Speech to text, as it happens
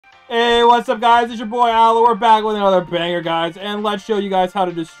Hey, what's up, guys? It's your boy Al. We're back with another banger, guys, and let's show you guys how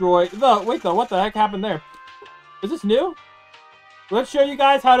to destroy the... Wait, though, what the heck happened there? Is this new? Let's show you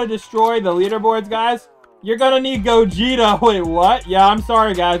guys how to destroy the leaderboards, guys. You're gonna need Gogeta. Wait, what? Yeah, I'm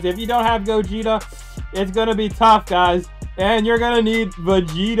sorry, guys. If you don't have Gogeta, it's gonna be tough, guys. And you're gonna need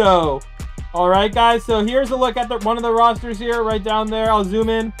Vegito. Alright, guys, so here's a look at one of the rosters here, right down there. I'll zoom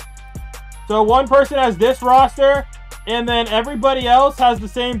in. So one person has this roster, and then everybody else has the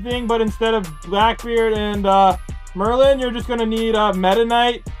same thing, but instead of Blackbeard and Merlin, you're just gonna need Meta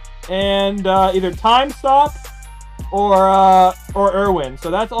Knight and either Time Stop or Irwin. So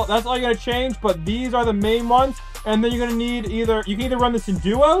that's all you're gonna change, but these are the main ones. And then you're gonna need you can either run this in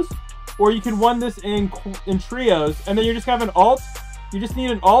duos, or you can run this in trios, and then you're just gonna have an alt. You just need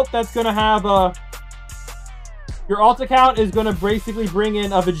an alt that's gonna have your alt account is gonna basically bring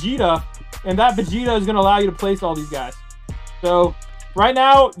in a Vegeta, and that Vegeta is gonna allow you to place all these guys. So right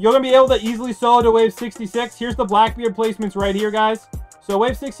now you're gonna be able to easily solo to wave 66. Here's the Blackbeard placements right here, guys. So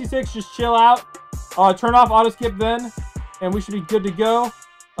wave 66, just chill out, turn off auto skip then, and we should be good to go.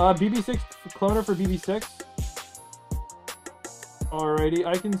 BB6 cloner for BB6. Alrighty,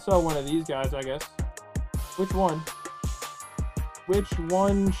 I can sell one of these guys, I guess. Which one? Which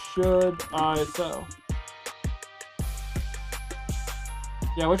one should I sell?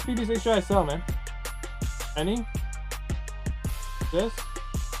 Yeah, which BB6 should I sell, man? Any? This?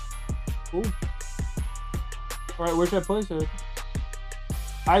 Ooh. Alright, where should I place it?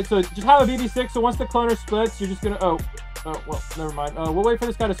 Alright, so just have a BB6, so once the cloner splits, you're just gonna... Oh, well, never mind. We'll wait for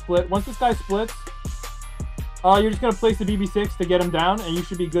this guy to split. Once this guy splits, you're just gonna place the BB6 to get him down, and you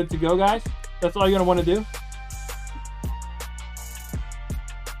should be good to go, guys. That's all you're gonna want to do.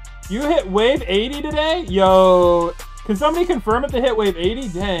 You hit wave 80 today? Yo, can somebody confirm if they hit wave 80?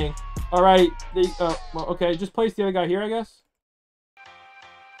 Dang. All right. Well, okay. Just place the other guy here, I guess.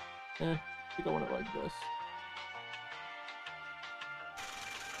 I think I want it like this.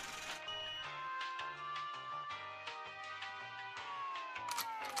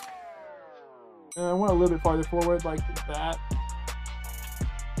 I want a little bit farther forward, like that.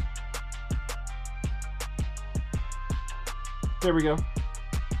 There we go.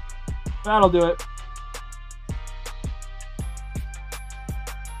 That'll do it.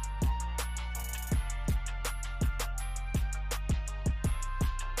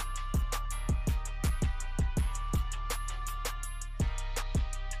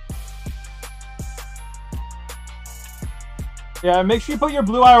 Yeah, make sure you put your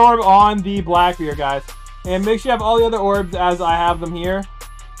blue eye orb on the Blackbeard, guys. And make sure you have all the other orbs as I have them here.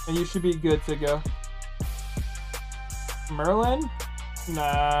 And you should be good to go. Merlin?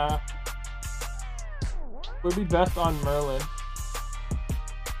 Nah. Would be best on Merlin.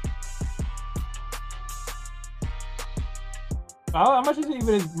 How much is it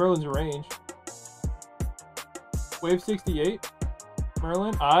even in Merlin's range? Wave 68?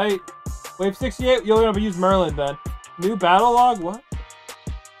 Merlin? Aight. Wave 68, you'll have to use Merlin then. New battle log? What?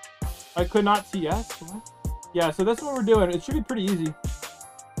 I could not see yes? What? Yeah, so that's what we're doing. It should be pretty easy.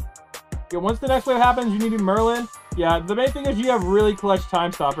 Yeah, once the next wave happens, you need to Merlin. Yeah, the main thing is you have really clutch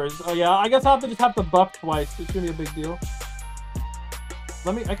time stoppers. Oh yeah, I guess I'll have to buff twice. It's gonna be a big deal.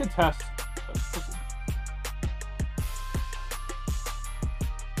 I could test.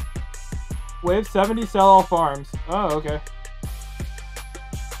 Wave 70, sell all farms. Oh, okay.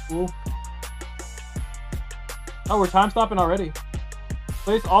 Cool. Oh, we're time stopping already.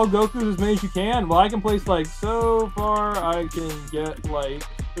 Place all Gokus as many as you can. Well, I can place like, so far I can get like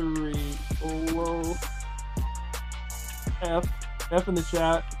 3 solo. F in the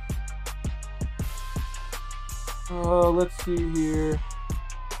chat. Let's see here.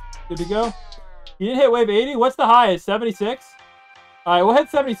 Good to go. You didn't hit wave 80? What's the highest? 76? Alright, we'll hit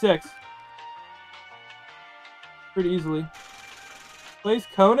 76. Pretty easily. Place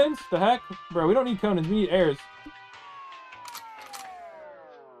Conans? The heck? Bro, we don't need Conans. We need airs.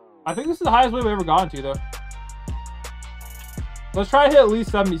 I think this is the highest wave we've ever gone to, though. Let's try to hit at least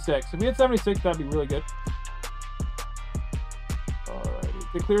 76. If we hit 76, that'd be really good.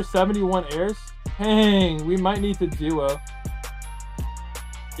 To clear 71 airs? Dang, we might need to duo.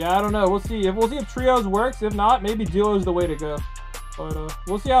 Yeah, I don't know. We'll see. We'll see if trios works. If not, maybe duo is the way to go. But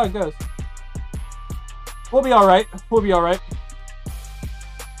we'll see how it goes. We'll be alright. We'll be alright.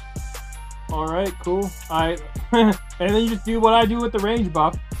 Alright, cool. Alright. And then you just do what I do with the range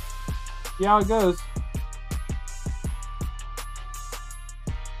buff. See how it goes.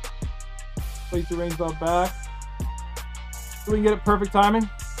 Place the range buff back. So we can get it perfect timing.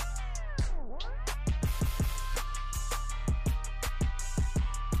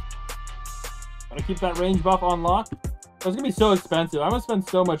 Gotta keep that range buff on lock. That's gonna be so expensive. I'm gonna spend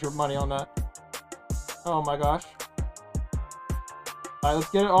so much money on that. Oh my gosh. Alright, let's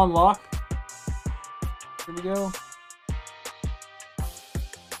get it on lock. Here we go.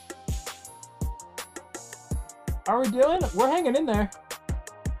 How are we doing? We're hanging in there.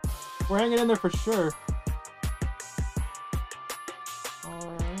 We're hanging in there for sure.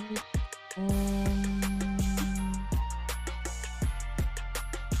 Alright.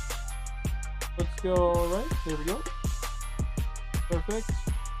 Let's go right. There we go. Perfect.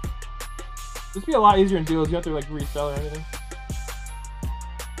 This would be a lot easier in duos. You don't have to like resell or anything.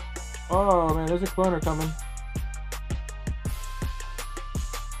 Oh man, there's a cloner coming.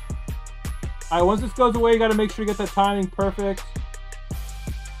 Alright, once this goes away, you gotta make sure you get that timing perfect.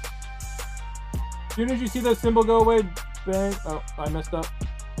 As soon as you see that symbol go away, bang. Oh, I messed up.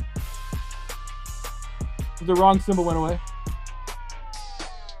 The wrong symbol went away.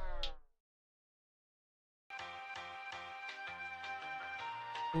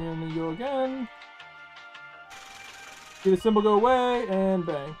 And then you go again. See the symbol go away, and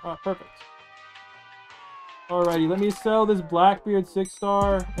bang. Oh, perfect. Alrighty, let me sell this Blackbeard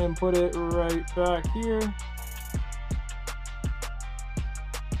 6-star and put it right back here.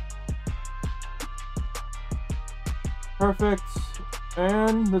 Perfect.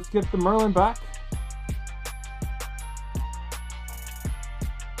 And let's get the Merlin back.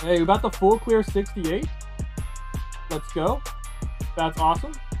 Hey, we got the full clear 68. Let's go. That's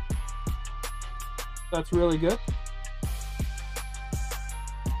awesome. That's really good.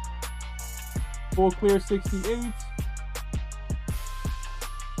 Full clear 68.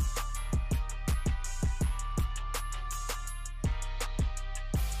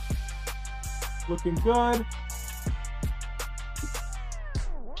 Looking good.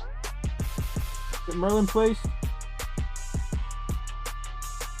 Get Merlin placed.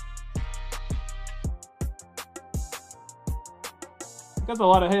 That's a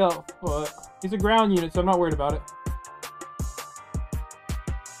lot of health, but he's a ground unit, so I'm not worried about it.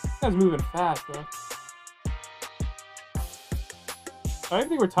 This guy's moving fast, though. I don't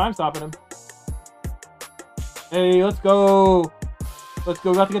think we're time stopping him. Hey, let's go. Let's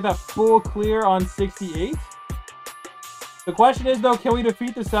go. We have to get that full clear on 68. The question is, though, can we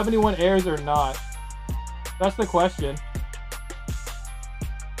defeat the 71 heirs or not? That's the question.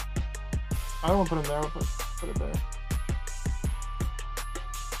 I don't want to put him there. I'll put it there.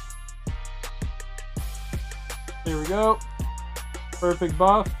 There we go. Perfect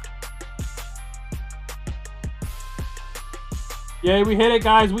buff. Yay, we hit it,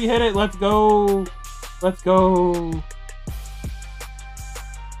 guys. We hit it. Let's go. Let's go.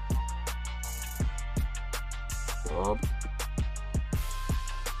 Oh.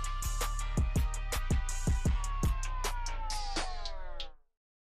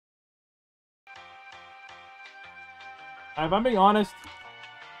 If I'm being honest,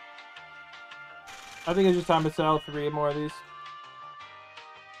 I think it's just time to sell 3 more of these.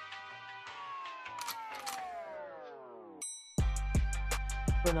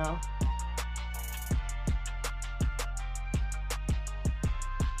 For now.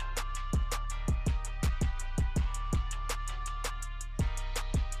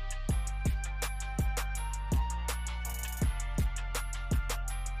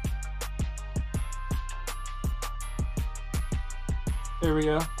 There we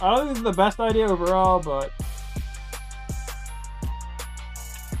go. I don't think this is the best idea overall, but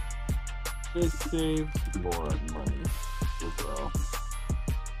it saves more money overall.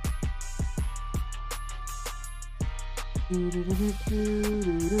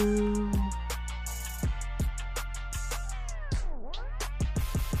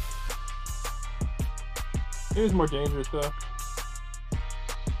 It was more dangerous though.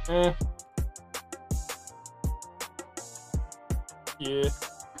 Yeah.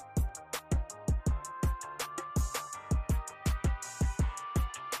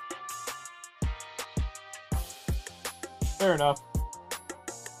 Fair enough.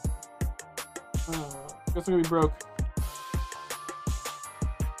 Guess we're gonna be broke.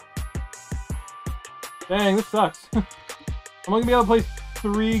 Dang, this sucks. I'm only gonna be able to place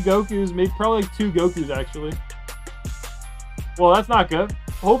 3 Gokus, maybe probably like 2 Gokus actually. Well, that's not good.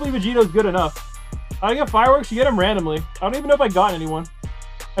 Hopefully Vegeto's good enough. I get fireworks, you get them randomly. I don't even know if I got anyone.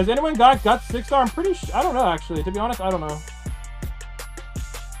 Has anyone got Guts 6-star? I'm pretty sure. I don't know, actually. To be honest, I don't know.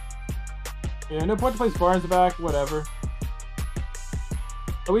 Yeah, no point to place Barnes back. Whatever.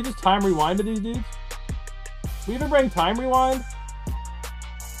 Are we just time rewind to these dudes? We even bring time rewind?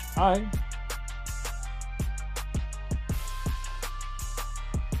 Hi.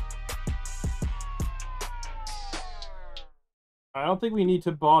 I don't think we need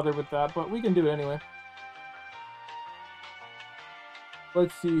to bother with that, but we can do it anyway.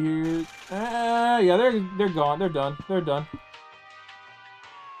 Let's see here. Yeah, they're gone. They're done. They're done.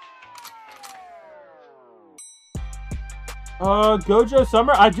 Gojo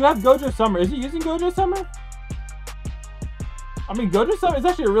Summer. I do have Gojo Summer. Is he using Gojo Summer? I mean, Gojo Summer is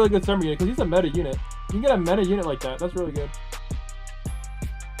actually a really good summer unit because he's a meta unit. You can get a meta unit like that. That's really good.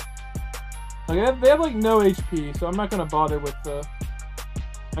 Like they have like no HP, so I'm not gonna bother with the.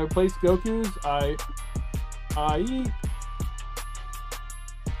 I replace Goku's. I eat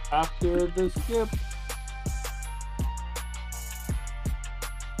after the skip.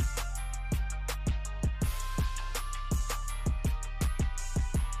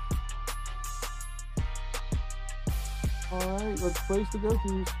 Alright, let's place the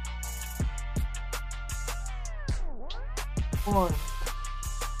Gokus. 1.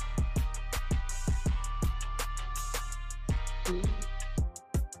 2.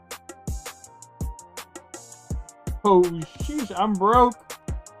 Oh, sheesh, I'm broke.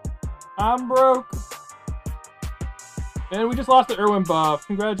 I'm broke. And we just lost the Irwin buff.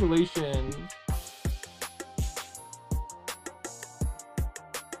 Congratulations.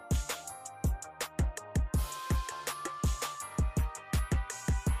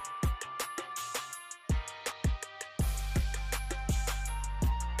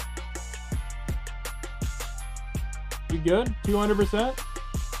 You good? 200%?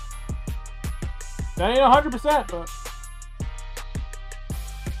 That ain't 100%, but...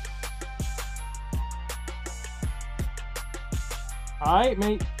 Alright,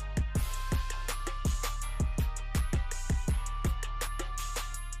 mate.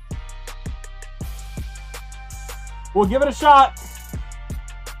 We'll give it a shot.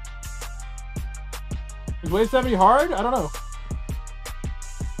 Is wave 70 hard? I don't know.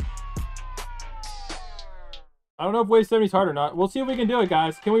 I don't know if wave 70 is hard or not. We'll see if we can do it,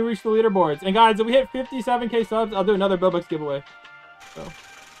 guys. Can we reach the leaderboards? And guys, if we hit 57k subs, I'll do another Buildbucks giveaway.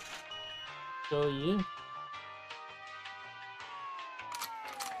 So yeah.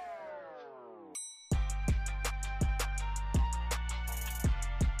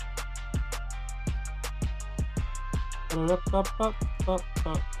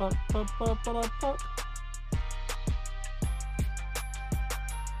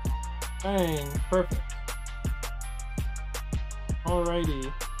 Bang, perfect.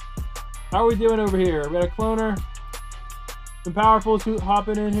 Alrighty. How are we doing over here? We got a cloner. Some powerfuls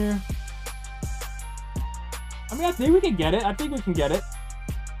hopping in here. I mean, I think we can get it. I think we can get it.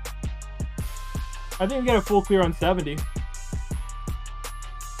 I think we get a full clear on 70.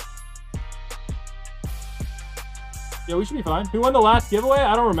 Yeah, we should be fine. Who won the last giveaway?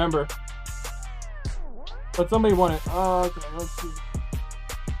 I don't remember. But somebody won it. Okay, let's see.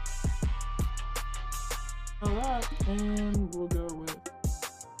 That, and we'll go with...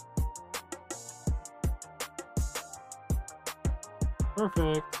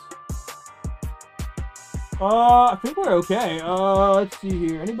 Perfect. I think we're okay. Let's see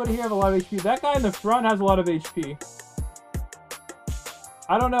here. Anybody here have a lot of HP? That guy in the front has a lot of HP.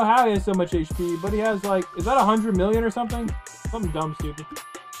 I don't know how he has so much HP, but he has like, is that 100 million or something? Something dumb stupid.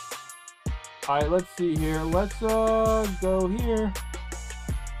 Alright, let's see here. Let's go here.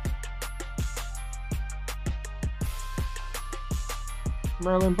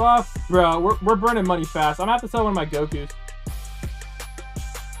 Merlin buff. Bro, we're burning money fast. I'm gonna have to sell one of my Gokus.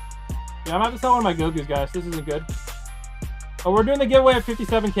 Yeah, I'm gonna have to sell one of my Gokus, guys. This isn't good. Oh, we're doing the giveaway at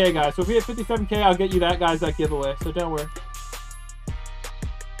 57k, guys. So if we hit 57k, I'll get you that, guys, that giveaway. So don't worry.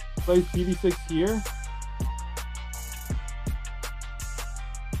 Place BB6 here.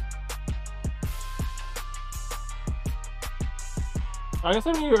 I guess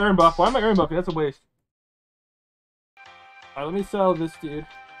I need to earn buff. Why am I earn buffing? That's a waste. Alright, let me sell this dude.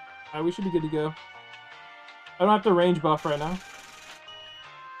 Alright, we should be good to go. I don't have to range buff right now.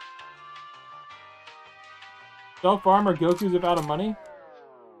 Sell farmer Goku's if out of money.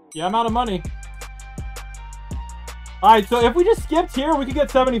 Yeah, I'm out of money. Alright, so if we just skipped here, we could get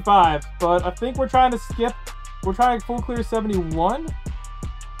 75. But I think we're trying to skip. We're trying to full clear 71.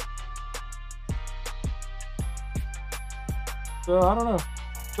 So, I don't know.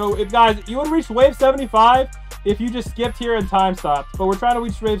 So, if guys, you would reach wave 75 if you just skipped here and time stopped. But we're trying to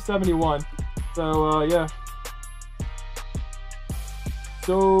reach wave 71. So, yeah.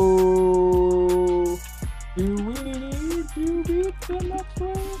 So, do we need to beat the next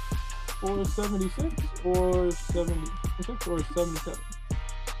wave? Or 76? Or 76? Or 77?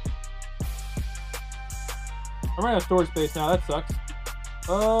 I'm running out of storage space now. That sucks.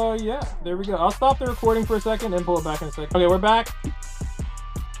 Yeah. There we go. I'll stop the recording for a second and pull it back in a second. Okay, we're back.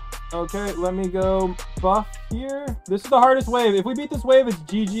 Okay, let me go buff here. This is the hardest wave. If we beat this wave, it's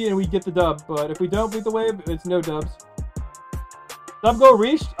GG and we get the dub. But if we don't beat the wave, it's no dubs. Sub goal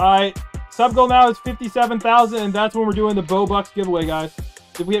reached. Alright. Sub goal now is 57,000, and that's when we're doing the Bobucks giveaway, guys.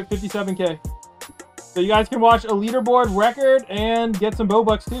 If we hit 57K. So you guys can watch a leaderboard record and get some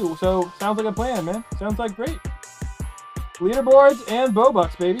Bobucks too. So sounds like a plan, man. Sounds like great. Leaderboards and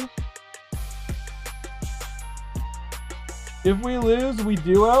Bobucks, baby. If we lose, we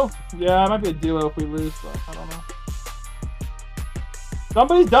duo. Yeah, it might be a duo if we lose, but I don't know.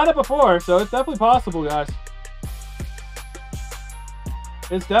 Somebody's done it before, so it's definitely possible, guys.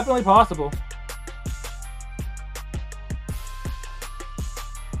 It's definitely possible.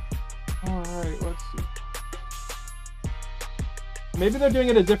 Alright, let's see. Maybe they're doing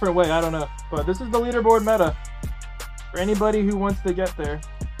it a different way, I don't know. But this is the leaderboard meta. For anybody who wants to get there.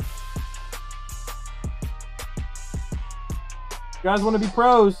 You guys want to be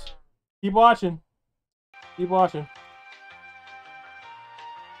pros? Keep watching. Keep watching.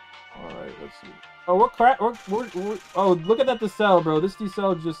 Alright, let's see. Oh, we're crap. Oh, look at that decel, bro. This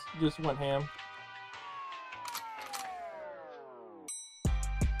decel just went ham.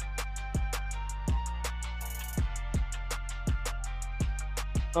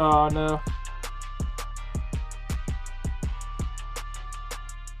 Oh no.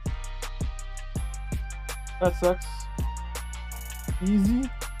 That sucks. Easy.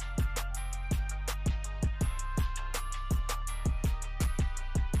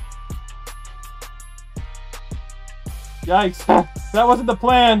 Yikes. That wasn't the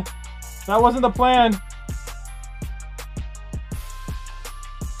plan. That wasn't the plan.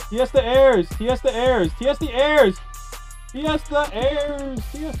 TS the airs. TS the airs. TS the airs. TS the airs.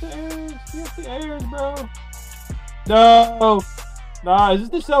 TS the airs. TS the airs, bro. No. Nah, is this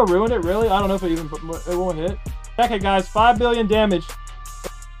the cell ruined it? Really? I don't know if it won't hit. Check it, guys. 5 billion damage.